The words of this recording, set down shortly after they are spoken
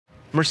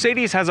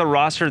Mercedes has a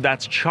roster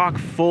that's chock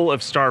full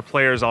of star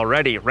players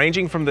already,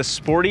 ranging from the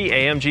sporty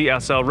AMG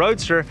SL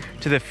Roadster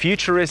to the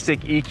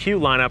futuristic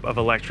EQ lineup of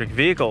electric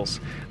vehicles.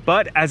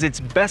 But as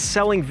its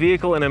best-selling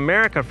vehicle in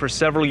America for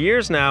several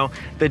years now,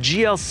 the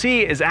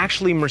GLC is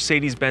actually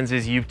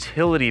Mercedes-Benz's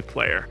utility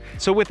player.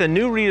 So with a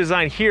new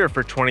redesign here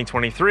for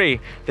 2023,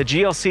 the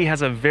GLC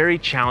has a very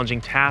challenging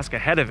task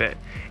ahead of it.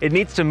 It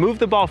needs to move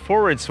the ball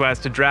forward so as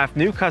to draft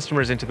new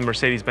customers into the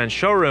Mercedes-Benz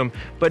showroom,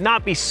 but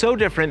not be so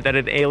different that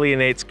it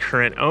alienates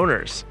current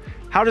owners.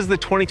 How does the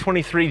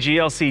 2023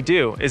 GLC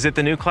do? Is it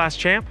the new class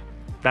champ?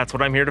 That's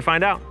what I'm here to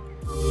find out.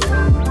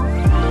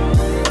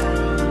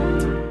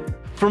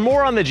 For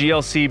more on the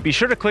GLC, be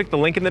sure to click the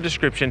link in the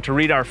description to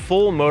read our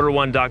full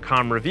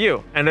Motor1.com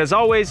review. And as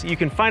always, you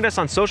can find us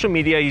on social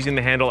media using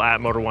the handle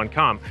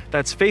 @Motor1.com.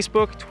 That's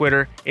Facebook,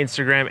 Twitter,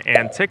 Instagram,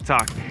 and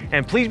TikTok.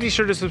 And please be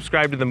sure to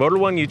subscribe to the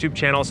Motor1 YouTube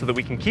channel so that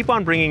we can keep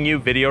on bringing you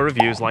video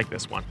reviews like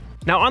this one.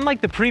 Now, unlike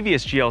the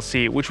previous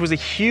GLC, which was a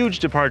huge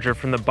departure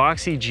from the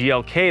boxy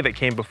GLK that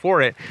came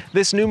before it,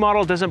 this new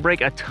model doesn't break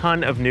a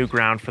ton of new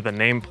ground for the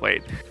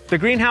nameplate. The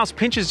greenhouse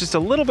pinches just a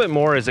little bit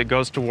more as it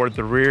goes toward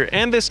the rear,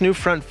 and this new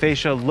front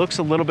fascia looks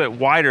a little bit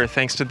wider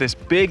thanks to this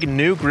big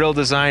new grille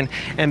design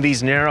and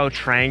these narrow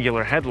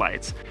triangular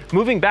headlights.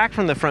 Moving back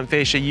from the front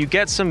fascia, you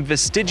get some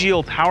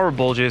vestigial power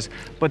bulges,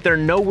 but they're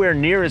nowhere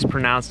near as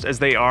pronounced as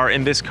they are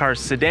in this car's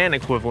sedan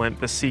equivalent,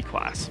 the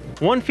C-Class.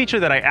 One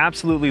feature that I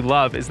absolutely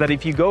love is that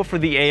if you go for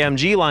the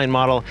AMG line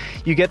model,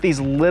 you get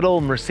these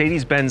little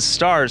Mercedes-Benz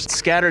stars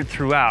scattered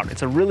throughout.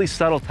 It's a really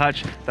subtle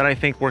touch that I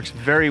think works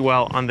very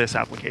well on this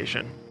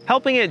application.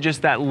 Helping it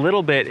just that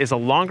little bit is a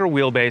longer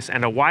wheelbase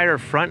and a wider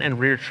front and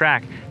rear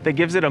track that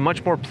gives it a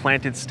much more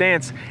planted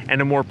stance and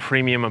a more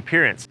premium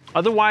appearance.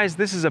 Otherwise,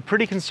 this is a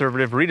pretty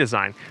conservative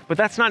redesign, but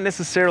that's not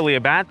necessarily a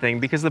bad thing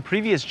because the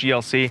previous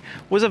GLC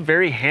was a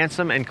very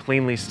handsome and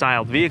cleanly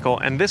styled vehicle,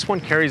 and this one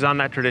carries on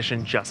that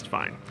tradition just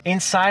fine.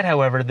 Inside,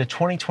 however, the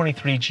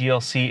 2023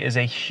 GLC is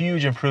a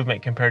huge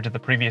improvement compared to the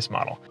previous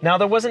model. Now,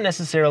 there wasn't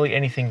necessarily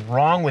anything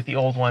wrong with the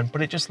old one,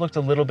 but it just looked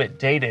a little bit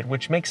dated,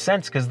 which makes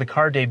sense because the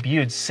car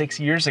debuted 6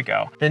 years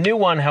ago. The new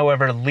one,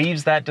 however,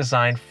 leaves that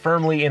design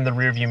firmly in the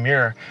rearview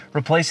mirror,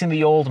 replacing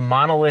the old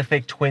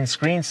monolithic twin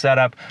screen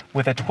setup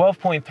with a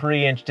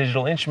 12.3-inch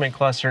digital instrument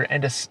cluster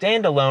and a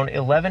standalone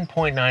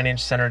 11.9-inch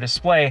center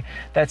display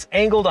that's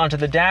angled onto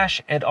the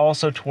dash and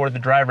also toward the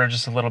driver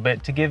just a little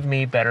bit to give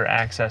me better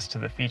access to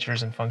the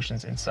features and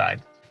functions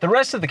inside. The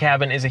rest of the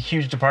cabin is a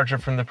huge departure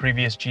from the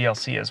previous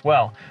GLC as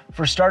well.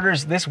 For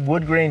starters, this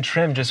wood grain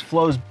trim just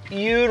flows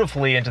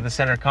beautifully into the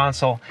center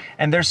console,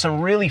 and there's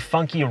some really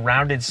funky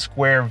rounded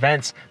square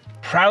vents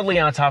proudly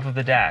on top of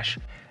the dash.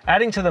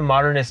 Adding to the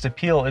modernist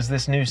appeal is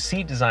this new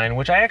seat design,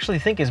 which I actually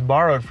think is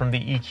borrowed from the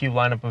EQ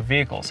lineup of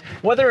vehicles.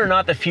 Whether or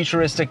not the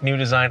futuristic new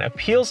design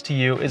appeals to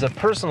you is a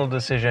personal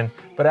decision,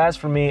 but as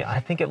for me, I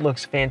think it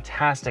looks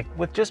fantastic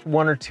with just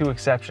one or two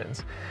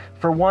exceptions.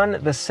 For one,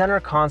 the center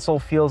console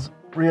feels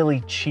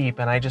really cheap,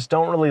 and I just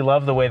don't really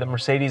love the way that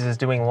Mercedes is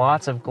doing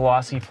lots of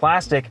glossy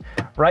plastic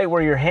right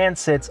where your hand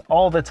sits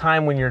all the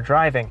time when you're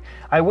driving.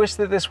 I wish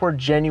that this were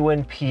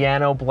genuine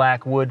piano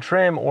black wood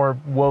trim or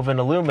woven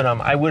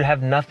aluminum. I would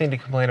have nothing to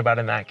complain about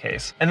in that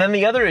case. And then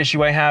the other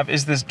issue I have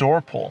is this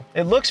door pull.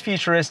 It looks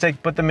futuristic,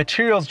 but the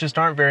materials just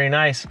aren't very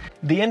nice.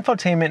 The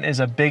infotainment is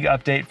a big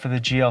update for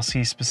the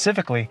GLC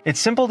specifically. It's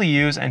simple to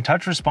use and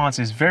touch response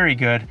is very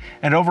good,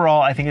 and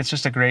overall I think it's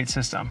just a great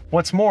system.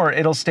 What's more,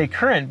 it'll stay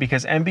current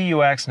because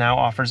MBUX now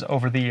offers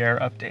over-the-air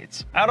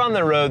updates. Out on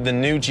the road, the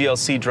new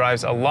GLC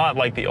drives a lot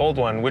like the old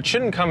one, which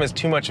shouldn't come as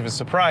too much of a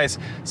surprise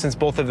since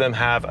both of them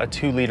have a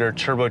 2-liter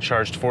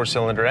turbocharged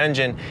 4-cylinder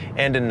engine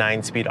and a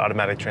 9-speed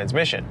automatic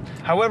transmission.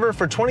 However,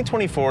 for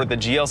 2024, the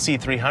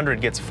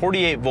GLC300 gets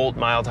 48-volt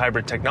mild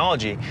hybrid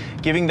technology,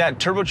 giving that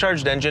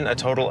turbocharged engine a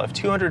total of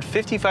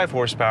 255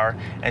 horsepower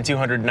and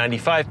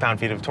 295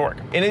 pound-feet of torque.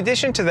 In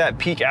addition to that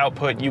peak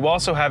output, you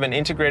also have an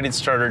integrated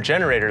starter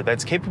generator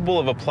that's capable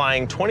of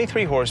applying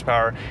 23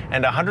 horsepower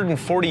and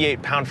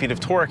 148 pound-feet of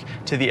torque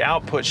to the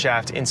output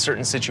shaft in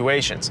certain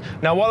situations.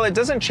 Now, while it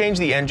doesn't change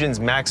the engine's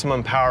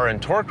maximum power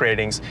and torque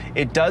ratings,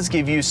 it does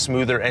give you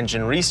smoother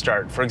engine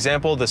restart. For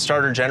example, the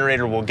starter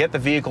generator will get the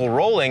vehicle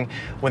rolling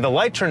when the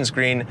light turns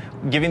green,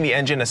 giving the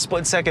engine a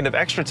split second of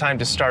extra time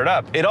to start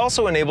up. It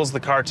also enables the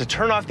car to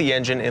turn off the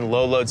engine in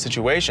low-load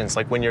situations,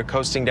 like when you're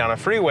coasting down a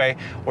freeway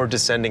or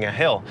descending a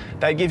hill.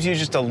 That gives you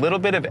just a little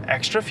bit of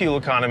extra fuel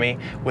economy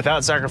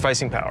without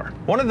sacrificing power.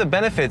 One of the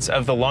benefits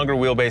of the longer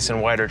wheelbase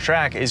and wider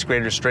track is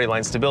greater straight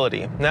line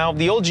stability. Now,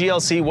 the old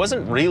GLC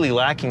wasn't really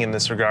lacking in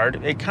this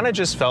regard. It kind of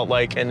just felt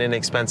like an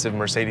inexpensive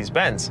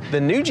Mercedes-Benz. The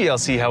new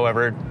GLC,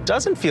 however,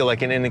 doesn't feel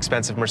like an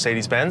inexpensive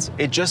Mercedes-Benz.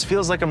 It just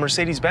feels like a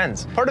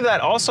Mercedes-Benz. Part of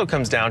that also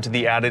comes down to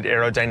the added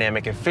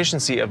aerodynamic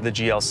efficiency of the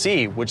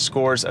GLC, which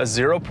scores a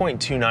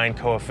 0.29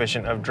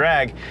 coefficient of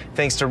drag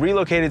thanks to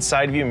relocated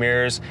side view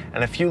mirrors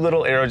and a few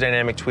little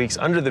aerodynamic tweaks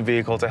under the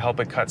vehicle to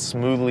help it cut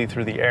smoothly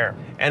through the air.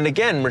 And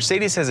again,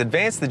 Mercedes has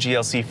advanced the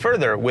GLC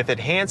further with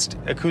enhanced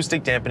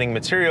acoustic dampening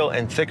material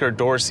and thicker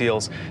door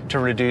seals to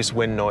reduce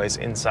wind noise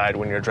inside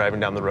when you're driving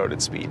down the road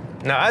at speed.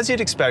 Now, as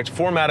you'd expect,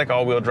 4MATIC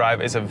all-wheel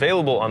drive is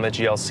available on the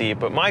GLC,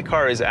 but my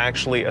car is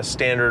actually a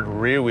standard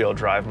rear-wheel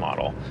drive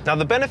model. Now,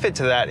 the benefit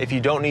to that, if you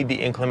don't need the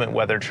inclement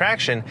weather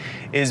traction,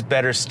 is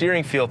better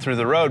steering feel through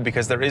the road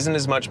because there isn't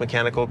as much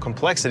mechanical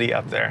complexity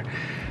up there.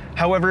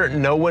 However,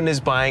 no one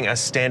is buying a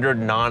standard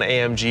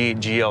non-AMG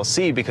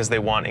GLC because they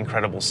want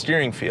incredible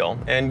steering feel,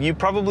 and you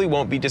probably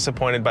won't be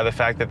disappointed by the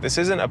fact that this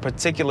isn't a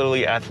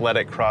particularly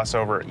athletic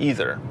crossover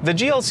either. The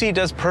GLC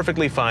does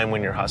perfectly fine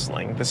when you're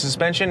hustling. The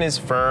suspension is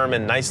firm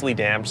and nicely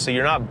damped, so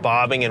you're not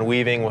bobbing and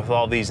weaving with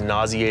all these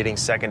nauseating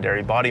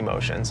secondary body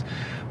motions,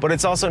 but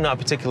it's also not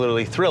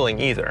particularly thrilling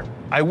either.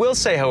 I will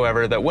say,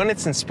 however, that when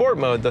it's in sport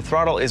mode, the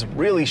throttle is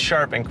really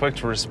sharp and quick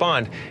to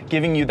respond,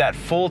 giving you that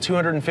full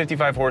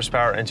 255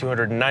 horsepower and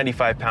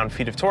 295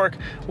 pound-feet of torque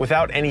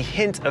without any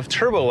hint of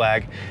turbo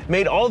lag,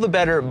 made all the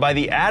better by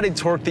the added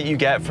torque that you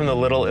get from the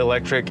little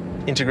electric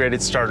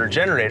integrated starter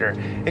generator.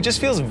 It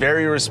just feels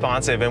very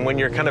responsive, and when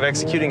you're kind of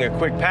executing a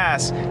quick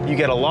pass, you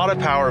get a lot of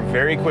power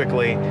very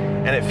quickly,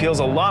 and it feels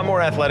a lot more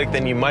athletic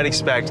than you might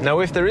expect. Now,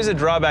 if there is a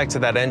drawback to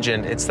that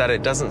engine, it's that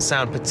it doesn't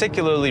sound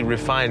particularly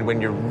refined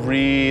when you're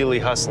really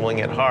hustling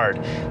it hard.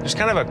 There's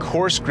kind of a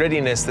coarse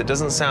grittiness that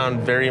doesn't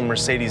sound very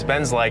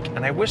Mercedes-Benz-like,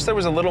 and I wish there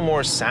was a little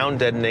more sound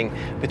deadening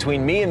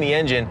between me and the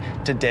engine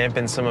to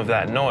dampen some of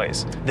that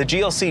noise. The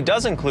GLC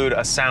does include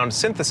a sound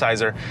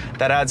synthesizer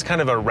that adds kind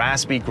of a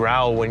raspy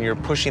growl when you're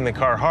pushing the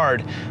car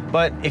hard,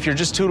 but if you're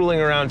just tootling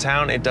around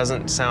town, it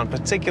doesn't sound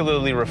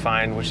particularly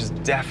refined, which is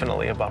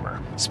definitely a bummer.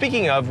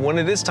 Speaking of, when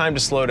it is time to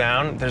slow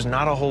down, there's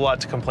not a whole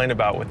lot to complain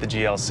about with the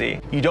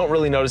GLC. You don't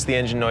really notice the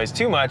engine noise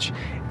too much,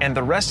 and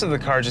the rest of the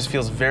car just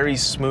feels very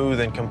smooth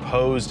and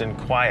composed and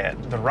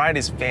quiet. The ride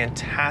is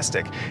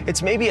fantastic.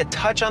 It's maybe a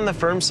touch on the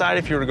firm side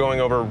if you were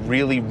going over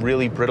really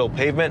brittle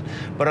pavement,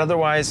 but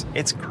otherwise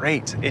it's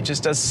great. It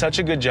just does such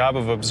a good job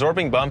of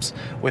absorbing bumps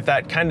with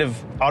that kind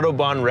of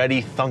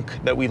Autobahn-ready thunk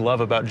that we love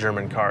about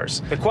German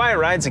cars. The quiet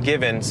ride's a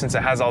given since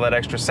it has all that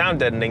extra sound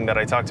deadening that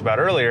I talked about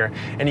earlier,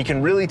 and you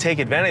can really take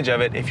advantage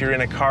of it if you're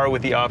in a car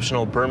with the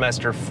optional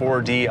Burmester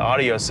 4D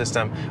audio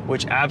system,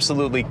 which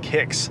absolutely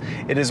kicks.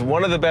 It is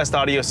one of the best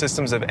audio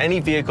systems of any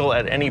vehicle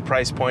at any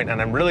price point,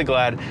 and I'm really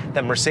glad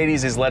that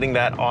Mercedes is letting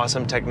that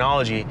awesome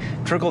technology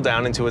trickle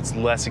down into its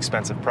less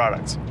expensive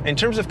products. In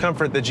terms of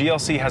comfort, the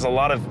GLC has a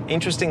lot of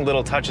interesting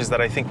little touches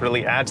that I think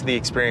really add to the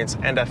experience,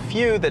 and a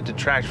few that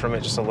detract from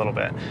it just a little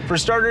bit. For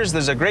starters,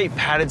 there's a great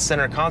padded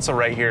center console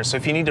right here, so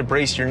if you need to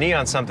brace your knee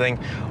on something,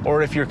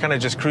 or if you're kind of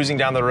just cruising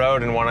down the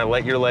road and want to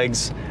let your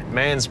legs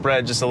man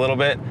spread just a little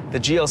bit, the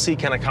GLC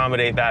can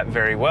accommodate that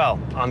very well.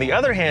 On the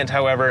other hand,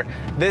 however,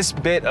 this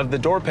bit of the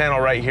door panel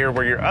right here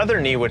where your other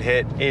knee would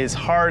hit is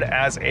hard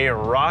as a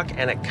rock,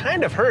 and it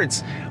kind of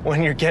hurts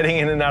when you're getting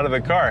in and out of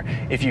the car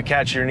if you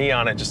catch your knee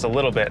on it just a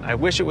little bit. I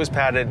wish it was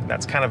padded.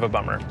 That's kind of a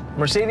bummer.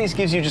 Mercedes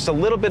gives you just a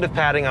little bit of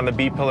padding on the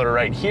B-pillar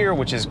right here,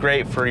 which is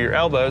great for your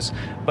elbows,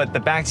 but the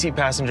backseat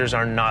passengers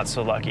are not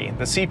so lucky.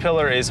 The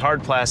C-pillar is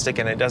hard plastic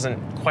and it doesn't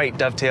quite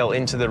dovetail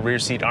into the rear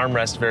seat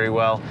armrest very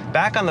well.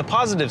 Back on the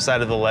positive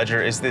side of the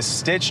ledger is this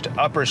stitched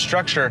upper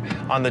structure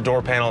on the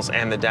door panels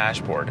and the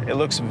dashboard. It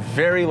looks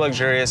very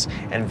luxurious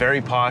and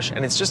very posh,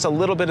 and it's just a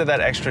little bit of that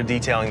extra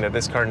detailing that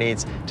this car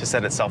needs to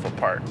set itself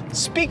apart.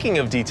 Speaking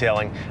of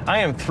detailing, I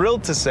am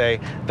thrilled to say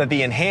that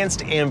the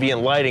enhanced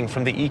ambient lighting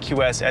from the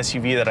EQS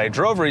SUV that I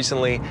drove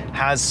recently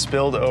has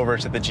spilled over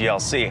to the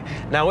GLC.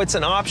 Now, it's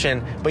an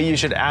option, but you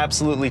should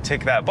absolutely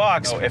tick that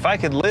box. If I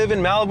could live in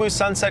Malibu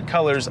sunset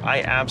colors,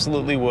 I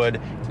absolutely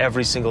would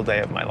every single day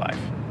of my life.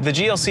 The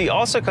GLC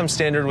also comes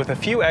standard with a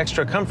few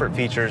extra comfort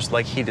features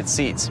like heated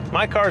seats.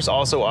 My car is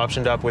also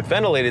optioned up with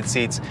ventilated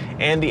seats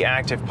and the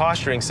active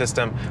posturing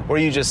system, where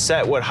you just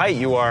set what height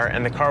you are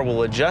and the car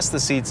will adjust the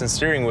seats and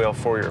steering wheel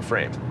for your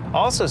frame.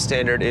 Also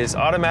standard is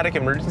automatic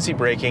emergency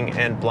braking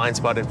and blind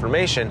spot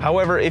information.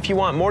 However, if you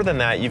want more than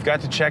that, you've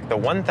got to check the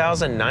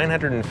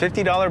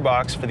 $1,950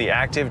 box for the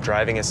active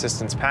driving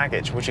assistance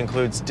package, which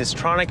includes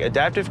Distronic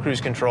adaptive cruise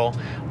control,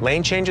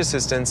 lane change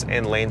assistance,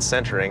 and lane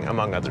centering,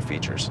 among other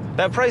features.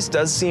 That price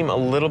does seem a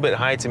little bit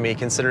high to me,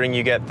 considering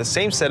you get the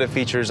same set of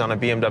features on a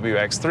BMW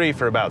X3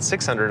 for about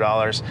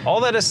 $600. All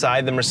that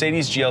aside, the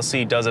Mercedes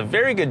GLC does a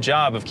very good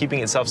job of keeping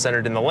itself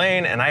centered in the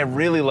lane, and I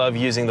really love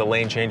using the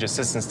lane change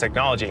assistance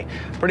technology.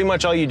 Pretty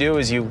much all you do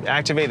is you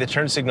activate the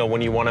turn signal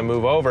when you want to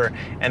move over,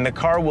 and the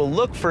car will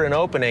look for an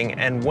opening,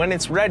 and when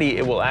it's ready,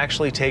 it will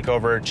actually take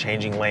over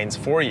changing lanes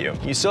for you.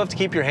 You still have to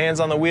keep your hands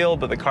on the wheel,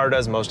 but the car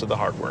does most of the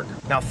hard work.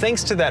 Now,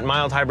 thanks to that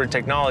mild hybrid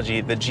technology,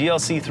 the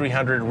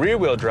GLC300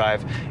 rear-wheel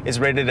drive is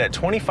rated at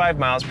 25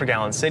 miles per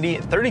gallon city,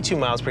 32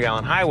 miles per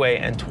gallon highway,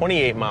 and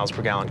 28 miles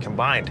per gallon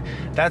combined.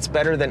 That's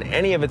better than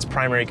any of its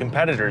primary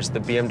competitors, the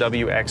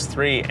BMW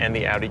X3 and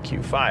the Audi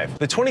Q5.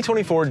 The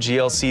 2024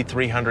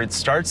 GLC300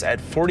 starts at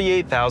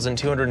 $48,900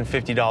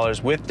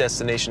 $49,250 with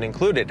destination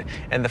included,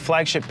 and the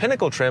flagship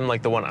Pinnacle trim,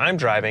 like the one I'm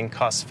driving,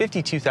 costs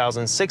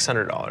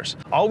 $52,600.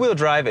 All-wheel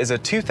drive is a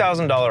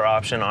 $2,000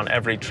 option on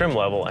every trim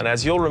level, and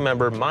as you'll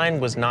remember, mine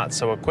was not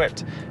so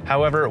equipped.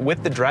 However,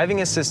 with the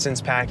driving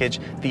assistance package,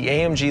 the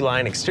AMG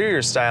line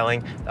exterior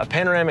styling, a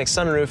panoramic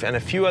sunroof, and a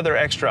few other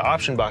extra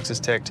option boxes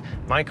ticked,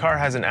 my car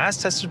has an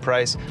as-tested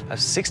price of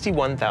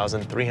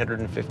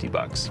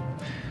 $61,350.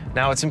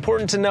 Now, it's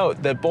important to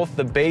note that both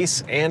the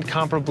base and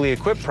comparably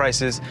equipped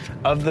prices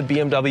of the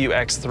BMW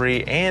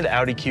X3 and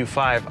Audi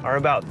Q5 are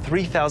about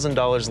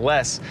 $3,000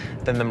 less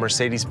than the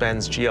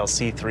Mercedes-Benz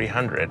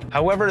GLC300.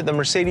 However, the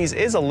Mercedes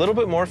is a little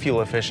bit more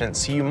fuel efficient,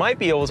 so you might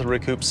be able to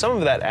recoup some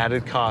of that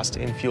added cost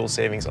in fuel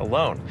savings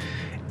alone.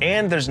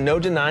 And there's no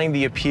denying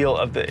the appeal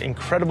of the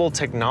incredible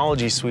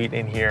technology suite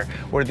in here,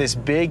 where this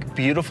big,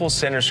 beautiful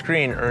center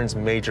screen earns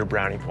major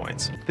brownie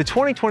points. The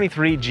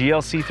 2023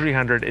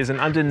 GLC300 is an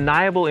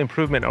undeniable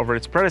improvement over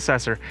its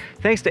predecessor,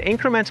 thanks to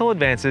incremental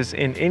advances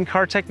in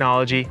in-car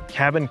technology,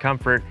 cabin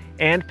comfort,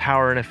 and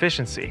power and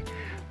efficiency.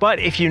 But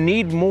if you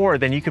need more,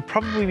 then you could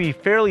probably be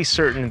fairly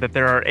certain that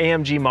there are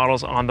AMG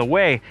models on the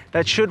way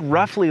that should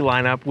roughly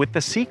line up with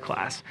the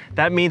C-Class.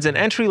 That means an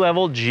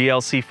entry-level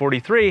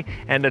GLC43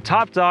 and a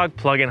top-dog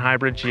plug-in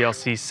hybrid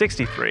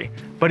GLC63.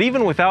 But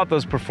even without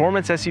those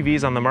performance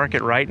SUVs on the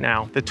market right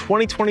now, the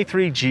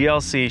 2023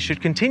 GLC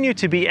should continue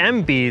to be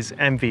MB's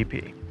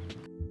MVP.